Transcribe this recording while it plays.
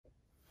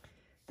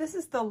This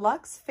is the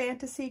Luxe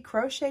Fantasy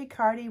Crochet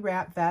Cardi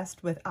Wrap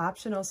Vest with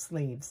optional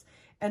sleeves.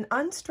 An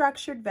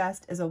unstructured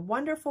vest is a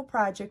wonderful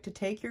project to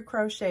take your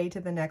crochet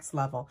to the next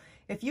level.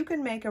 If you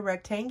can make a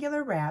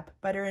rectangular wrap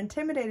but are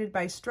intimidated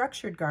by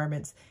structured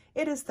garments,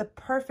 it is the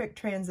perfect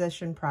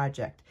transition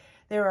project.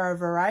 There are a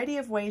variety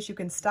of ways you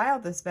can style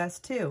this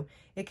vest too.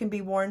 It can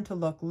be worn to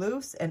look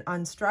loose and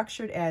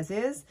unstructured as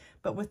is,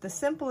 but with the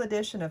simple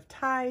addition of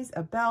ties,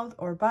 a belt,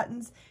 or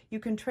buttons, you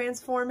can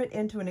transform it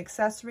into an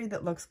accessory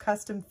that looks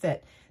custom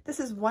fit. This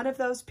is one of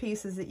those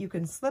pieces that you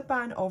can slip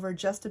on over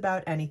just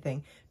about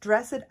anything.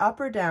 Dress it up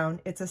or down,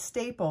 it's a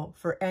staple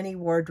for any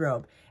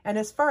wardrobe. And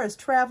as far as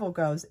travel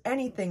goes,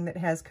 anything that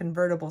has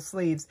convertible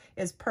sleeves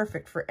is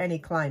perfect for any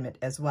climate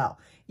as well.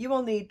 You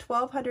will need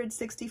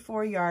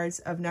 1,264 yards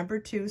of number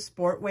 2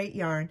 sport weight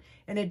yarn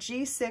and a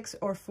G6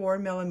 or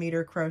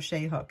 4mm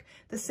crochet hook.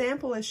 The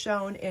sample is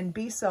shown in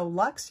Biseau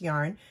Luxe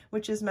yarn,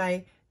 which is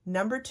my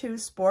number 2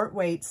 sport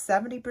weight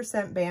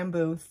 70%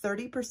 bamboo,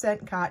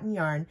 30% cotton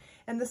yarn,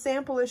 and the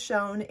sample is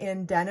shown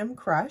in Denim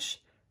Crush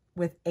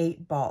with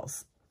 8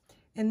 balls.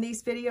 In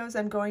these videos,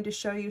 I'm going to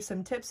show you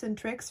some tips and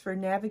tricks for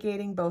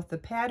navigating both the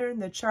pattern,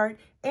 the chart,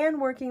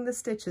 and working the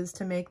stitches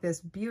to make this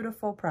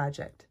beautiful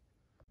project.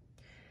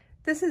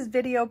 This is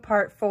video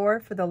part 4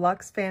 for the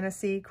Luxe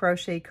Fantasy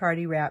Crochet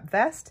Cardi Wrap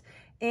Vest,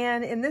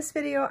 and in this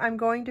video, I'm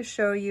going to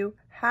show you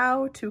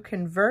how to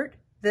convert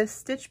this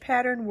stitch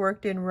pattern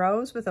worked in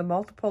rows with a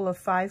multiple of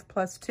 5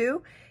 plus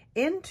 2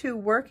 into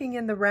working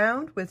in the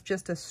round with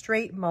just a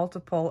straight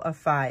multiple of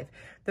 5.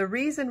 The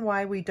reason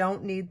why we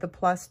don't need the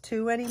plus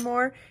 2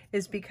 anymore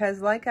is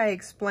because, like I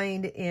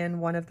explained in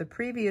one of the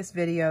previous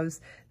videos,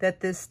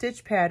 that this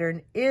stitch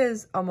pattern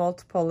is a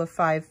multiple of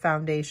 5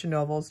 foundation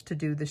ovals to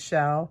do the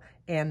shell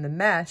and the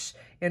mesh.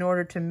 In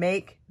order to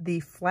make the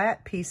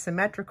flat piece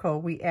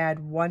symmetrical, we add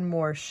one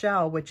more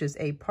shell, which is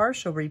a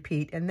partial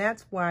repeat, and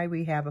that's why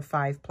we have a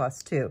 5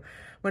 plus 2.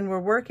 When we're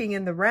working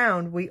in the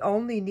round, we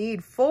only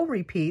need full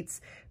repeats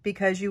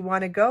because you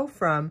want to go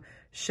from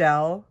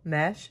shell,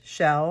 mesh,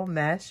 shell,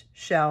 mesh,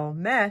 shell,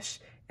 mesh,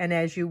 and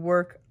as you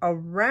work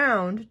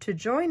around to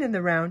join in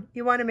the round,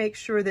 you want to make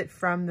sure that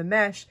from the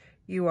mesh,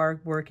 you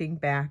are working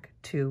back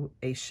to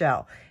a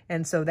shell.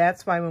 And so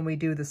that's why when we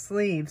do the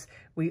sleeves,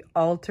 we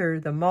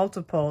alter the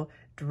multiple,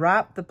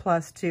 drop the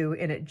plus 2,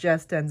 and it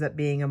just ends up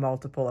being a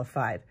multiple of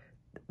 5.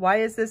 Why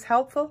is this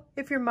helpful?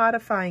 If you're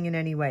modifying in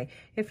any way.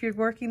 If you're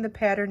working the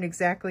pattern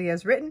exactly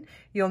as written,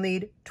 you'll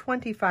need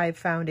 25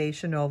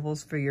 foundation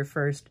ovals for your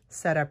first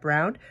setup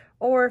round.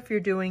 Or if you're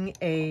doing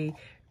a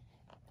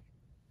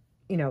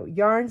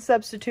yarn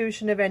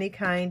substitution of any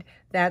kind,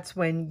 that's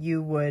when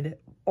you would,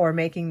 or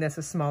making this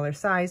a smaller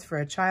size for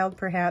a child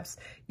perhaps,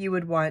 you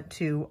would want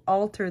to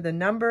alter the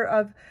number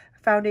of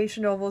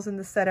foundation ovals in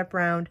the setup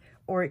round,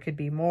 or it could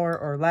be more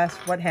or less,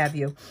 what have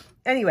you.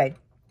 Anyway,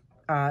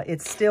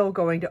 it's still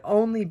going to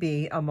only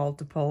be a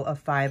multiple of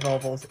 5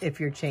 ovals if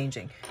you're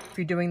changing. If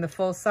you're doing the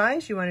full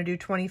size, you want to do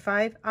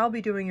 25. I'll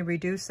be doing a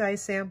reduced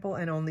size sample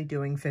and only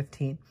doing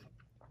 15.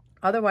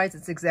 Otherwise,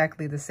 it's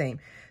exactly the same.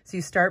 So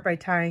you start by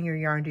tying your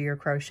yarn to your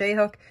crochet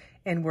hook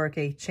and work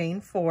a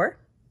chain 4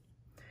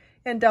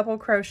 and double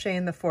crochet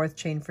in the 4th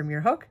chain from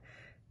your hook.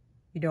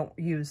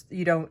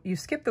 You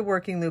skip the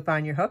working loop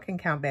on your hook and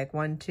count back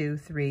 1, 2,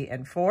 3,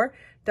 and 4.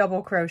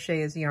 Double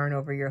crochet is yarn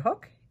over your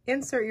hook.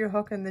 Insert your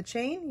hook in the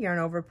chain, yarn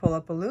over, pull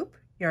up a loop,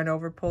 yarn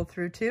over, pull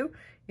through 2,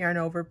 yarn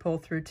over, pull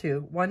through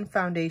 2. 1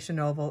 foundation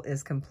oval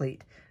is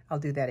complete. I'll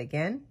do that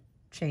again.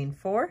 Chain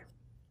 4,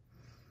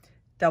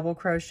 double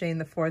crochet in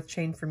the 4th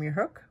chain from your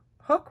hook.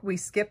 We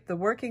skip the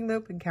working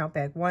loop and count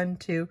back 1,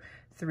 2,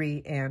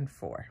 3, and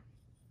 4.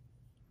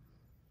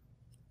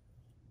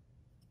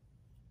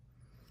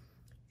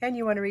 And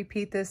you want to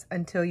repeat this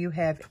until you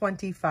have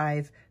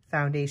 25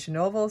 foundation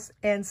ovals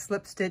and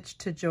slip stitch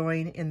to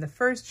join in the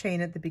first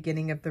chain at the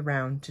beginning of the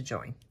round to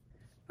join.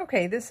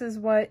 Okay, this is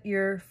what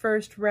your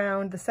first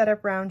round, the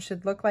setup round,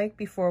 should look like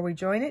before we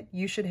join it.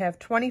 You should have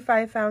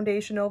 25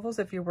 foundation ovals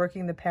if you're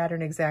working the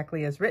pattern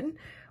exactly as written,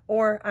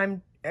 or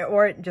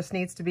it just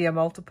needs to be a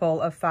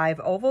multiple of 5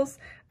 ovals.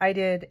 I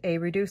did a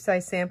reduced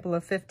size sample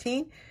of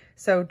 15.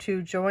 So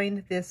to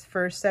join this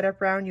first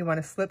setup round, you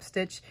want to slip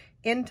stitch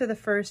into the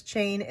first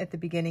chain at the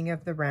beginning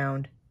of the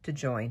round to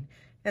join.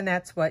 And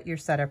that's what your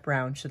setup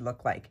round should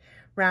look like.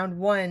 Round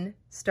 1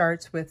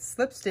 starts with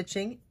slip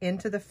stitching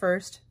into the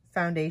first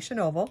foundation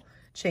oval,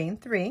 chain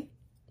 3,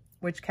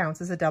 which counts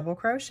as a double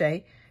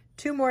crochet,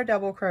 2 more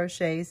double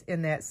crochets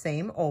in that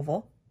same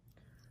oval,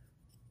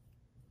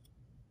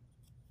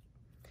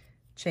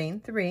 chain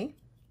 3,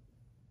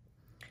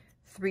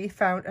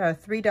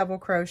 3 double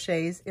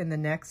crochets in the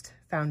next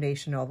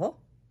foundation oval,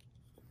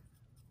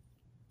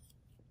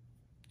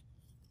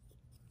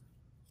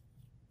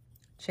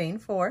 chain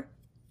 4,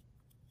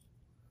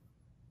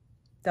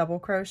 double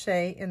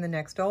crochet in the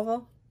next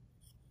oval,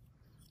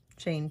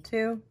 chain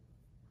 2,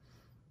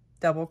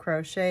 double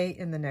crochet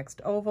in the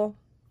next oval,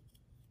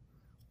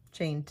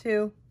 chain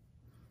 2,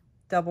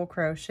 double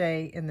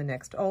crochet in the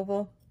next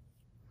oval,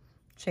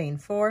 chain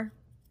 4,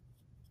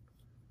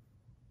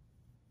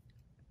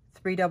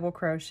 3 double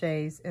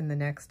crochets in the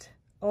next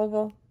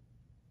oval,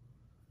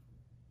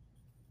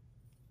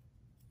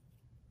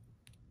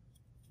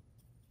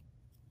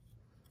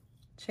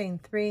 chain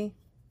 3,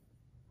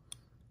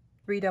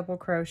 3 double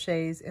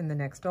crochets in the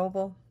next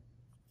oval,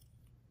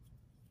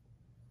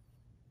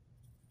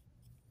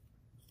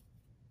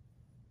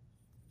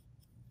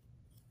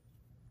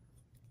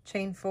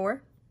 chain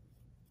 4,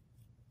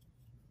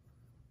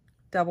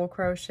 double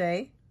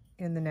crochet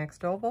in the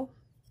next oval,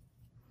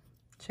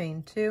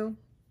 chain 2,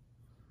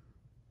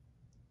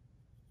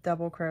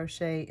 double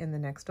crochet in the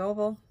next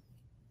oval,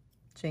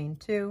 chain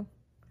 2,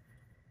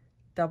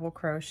 double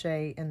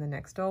crochet in the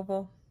next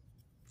oval,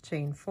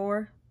 chain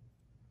 4,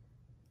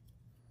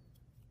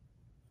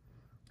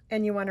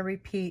 and you want to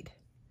repeat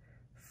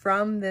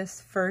from this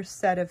first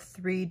set of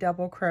 3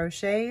 double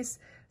crochets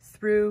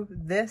through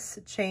this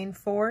chain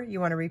 4. You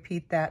want to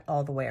repeat that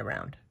all the way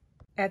around.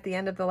 At the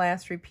end of the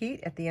last repeat,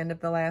 at the end of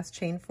the last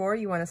chain 4,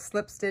 you want to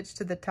slip stitch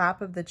to the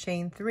top of the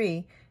chain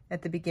 3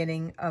 at the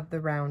beginning of the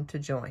round to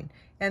join.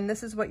 And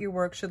this is what your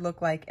work should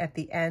look like at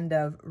the end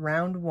of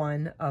round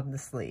 1 of the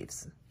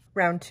sleeves.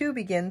 Round 2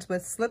 begins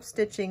with slip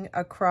stitching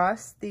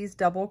across these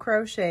double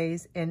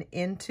crochets and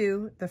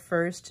into the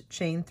first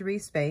chain 3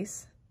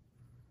 space.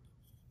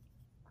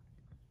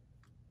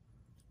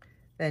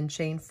 Then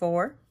chain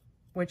 4,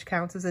 which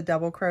counts as a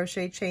double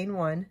crochet, chain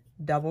 1,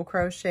 double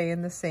crochet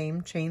in the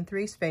same chain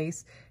 3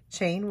 space,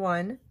 chain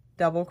 1,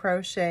 double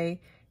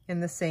crochet in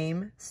the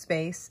same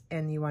space,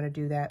 and you want to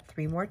do that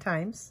 3 more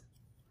times.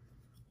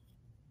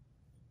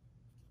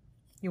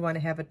 You want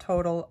to have a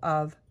total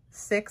of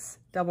 6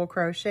 double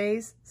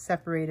crochets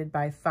separated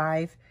by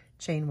 5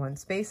 chain 1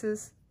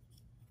 spaces.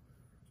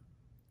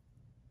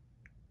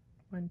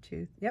 1,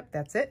 2, yep,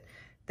 that's it.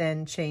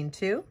 Then chain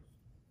 2.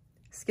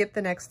 Skip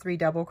the next 3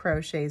 double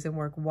crochets and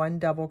work 1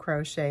 double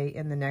crochet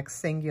in the next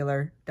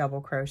singular double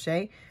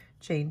crochet,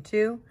 chain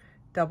 2,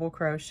 double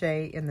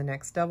crochet in the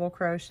next double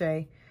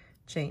crochet,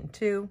 chain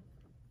 2,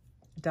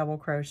 double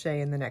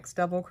crochet in the next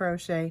double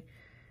crochet,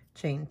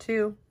 chain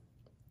 2,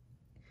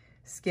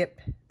 skip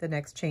the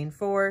next chain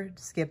 4,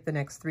 skip the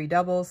next 3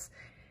 doubles,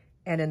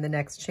 and in the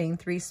next chain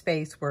 3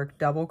 space work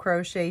double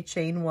crochet,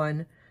 chain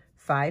 1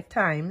 5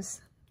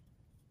 times.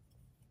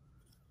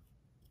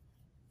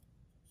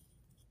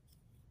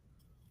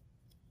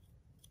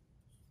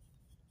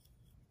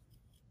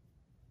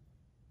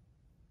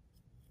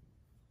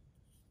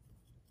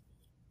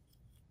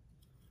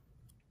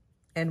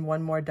 And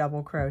 1 more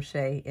double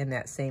crochet in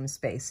that same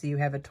space. So you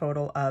have a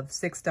total of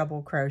 6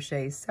 double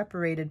crochets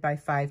separated by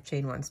 5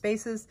 chain 1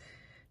 spaces,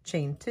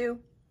 chain 2,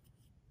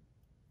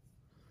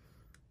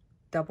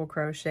 double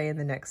crochet in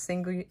the next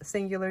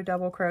singular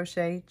double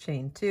crochet,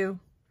 chain 2,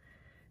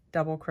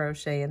 double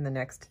crochet in the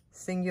next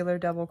singular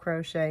double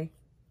crochet,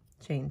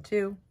 chain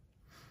 2,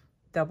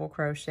 double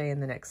crochet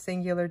in the next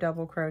singular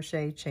double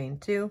crochet, chain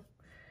 2,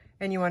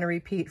 and you want to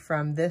repeat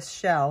from this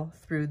shell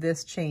through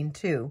this chain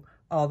 2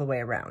 all the way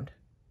around.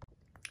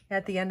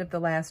 At the end of the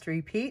last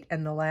repeat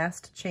and the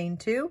last chain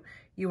 2,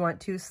 you want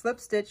to slip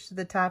stitch to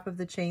the top of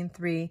the chain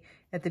 3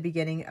 at the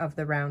beginning of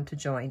the round to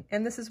join.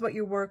 And this is what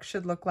your work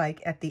should look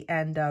like at the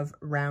end of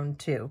round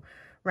 2.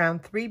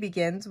 Round 3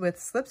 begins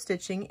with slip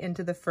stitching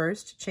into the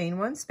first chain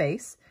 1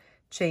 space,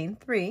 chain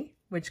 3,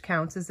 which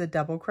counts as a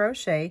double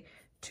crochet,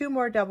 2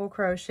 more double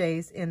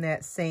crochets in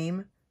that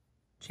same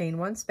chain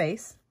 1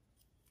 space.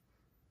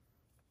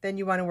 Then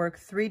you want to work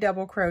 3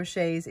 double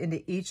crochets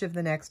into each of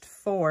the next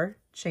 4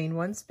 chain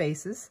 1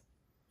 spaces.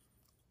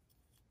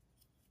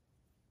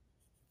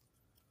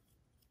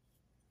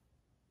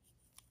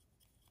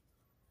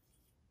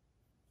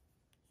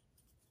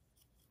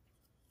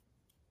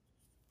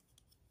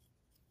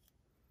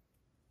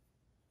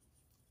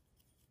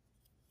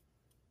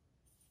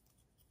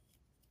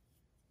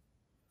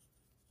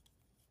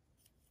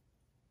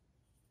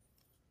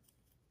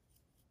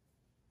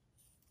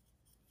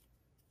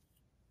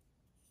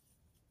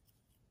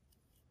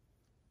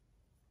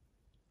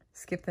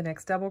 Skip the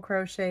next double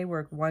crochet,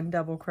 work 1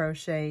 double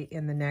crochet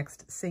in the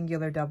next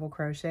singular double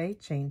crochet,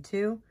 chain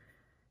 2,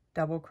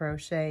 double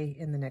crochet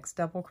in the next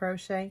double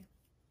crochet,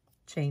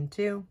 chain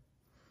 2,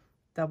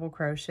 double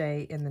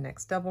crochet in the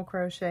next double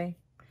crochet,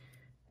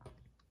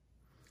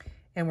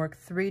 and work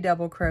 3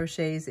 double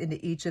crochets into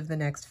each of the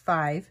next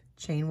 5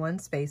 chain 1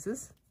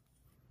 spaces.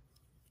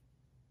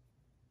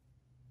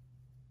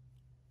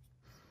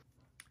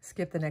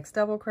 Skip the next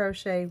double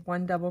crochet,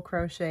 1 double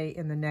crochet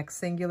in the next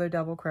singular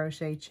double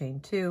crochet, chain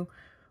 2,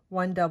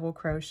 1 double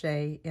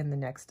crochet in the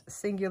next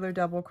singular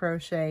double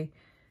crochet,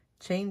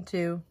 chain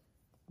 2,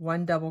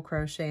 1 double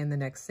crochet in the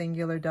next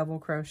singular double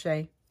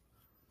crochet.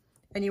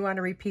 And you want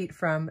to repeat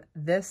from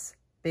this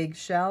big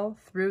shell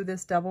through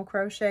this double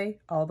crochet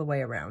all the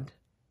way around.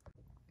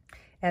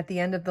 At the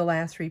end of the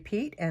last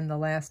repeat and the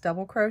last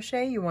double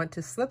crochet, you want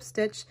to slip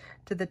stitch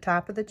to the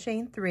top of the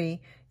chain 3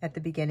 at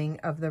the beginning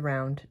of the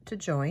round to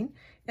join.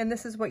 And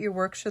this is what your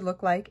work should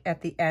look like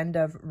at the end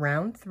of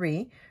round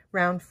 3.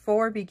 Round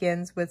 4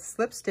 begins with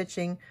slip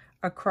stitching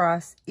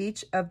across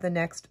each of the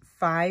next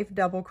 5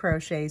 double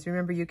crochets.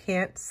 Remember, you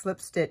can't slip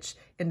stitch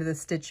into the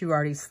stitch you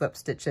already slip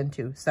stitch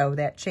into. So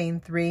that chain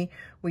 3,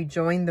 we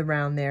joined the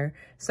round there.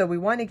 So we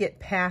want to get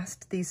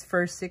past these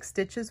first 6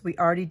 stitches. We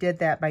already did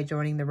that by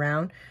joining the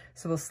round.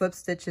 So we'll slip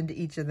stitch into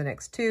each of the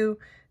next 2,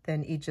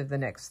 then each of the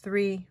next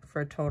 3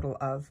 for a total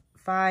of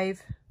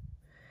 5.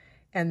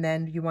 And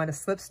then you want to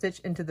slip stitch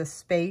into the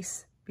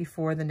space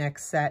before the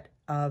next set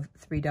of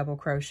 3 double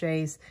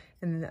crochets,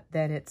 and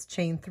then it's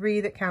chain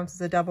 3 that counts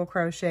as a double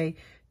crochet,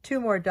 2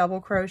 more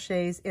double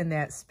crochets in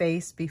that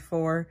space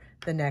before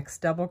the next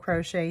double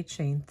crochet,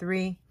 chain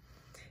 3,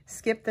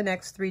 skip the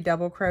next 3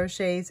 double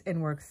crochets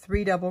and work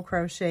 3 double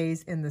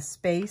crochets in the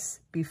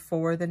space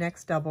before the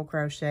next double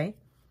crochet,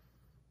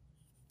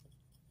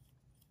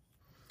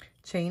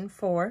 chain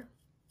 4,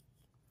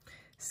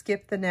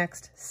 skip the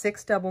next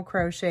 6 double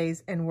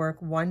crochets and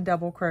work 1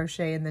 double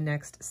crochet in the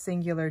next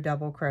singular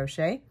double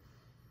crochet,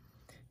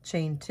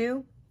 chain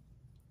 2,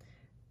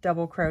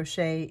 double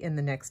crochet in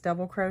the next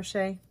double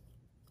crochet,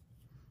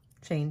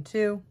 chain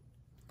 2,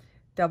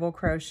 double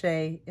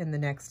crochet in the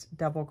next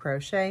double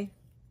crochet,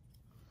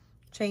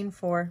 chain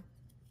 4,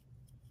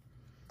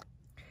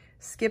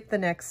 skip the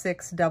next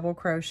 6 double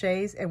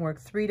crochets and work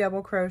 3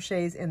 double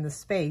crochets in the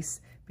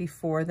space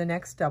before the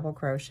next double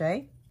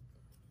crochet,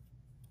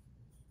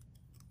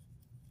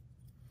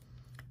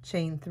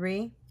 chain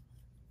 3,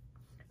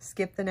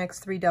 skip the next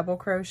 3 double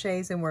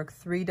crochets and work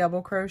 3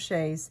 double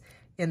crochets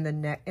in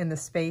the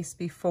space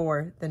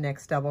before the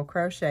next double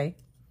crochet,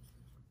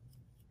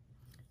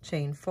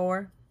 chain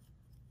 4,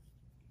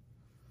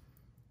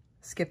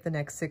 skip the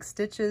next 6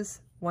 stitches,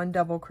 1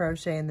 double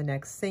crochet in the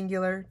next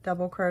singular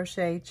double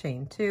crochet,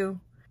 chain 2,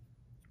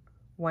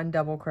 1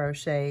 double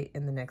crochet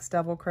in the next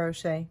double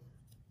crochet,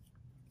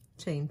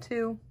 chain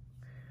 2,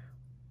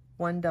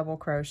 1 double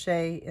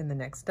crochet in the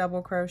next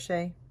double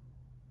crochet,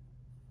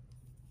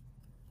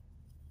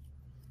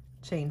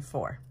 chain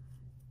 4.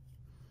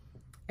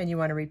 And you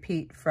want to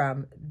repeat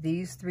from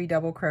these 3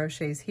 double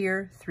crochets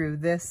here through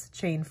this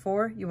chain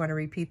 4. You want to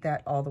repeat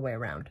that all the way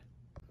around.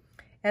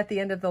 At the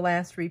end of the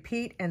last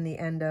repeat and the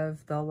end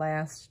of the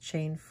last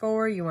chain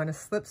 4, you want to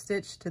slip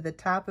stitch to the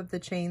top of the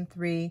chain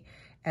 3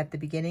 at the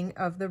beginning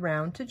of the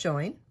round to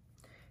join.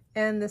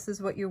 And this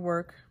is what your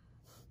work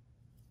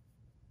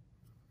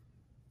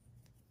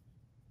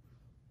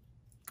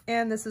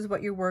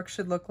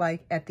should look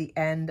like at the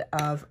end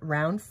of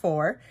round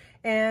 4.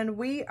 And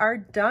we are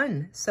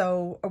done.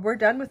 So we're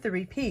done with the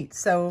repeat.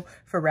 So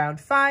for round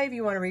 5,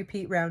 you want to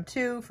repeat round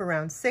 2. For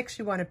round 6,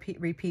 you want to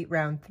repeat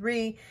round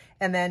 3.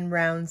 And then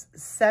rounds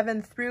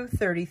 7 through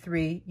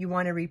 33, you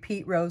want to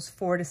repeat rows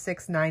 4 to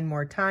 6, 9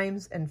 more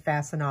times and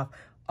fasten off.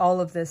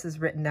 All of this is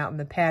written out in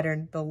the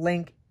pattern. The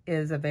link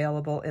is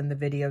available in the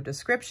video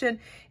description.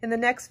 In the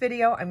next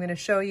video, I'm going to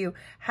show you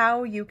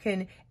how you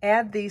can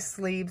add these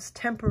sleeves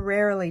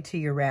temporarily to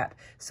your wrap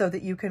so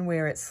that you can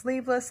wear it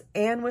sleeveless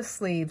and with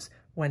sleeves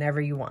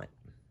whenever you want.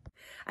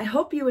 I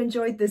hope you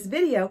enjoyed this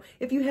video.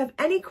 If you have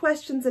any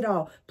questions at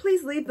all,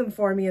 please leave them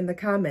for me in the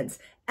comments.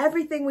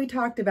 Everything we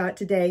talked about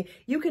today,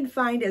 you can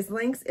find as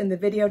links in the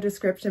video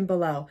description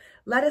below.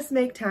 Let us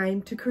make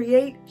time to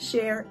create,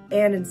 share,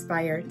 and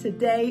inspire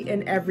today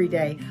and every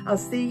day. I'll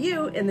see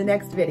you in the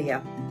next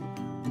video.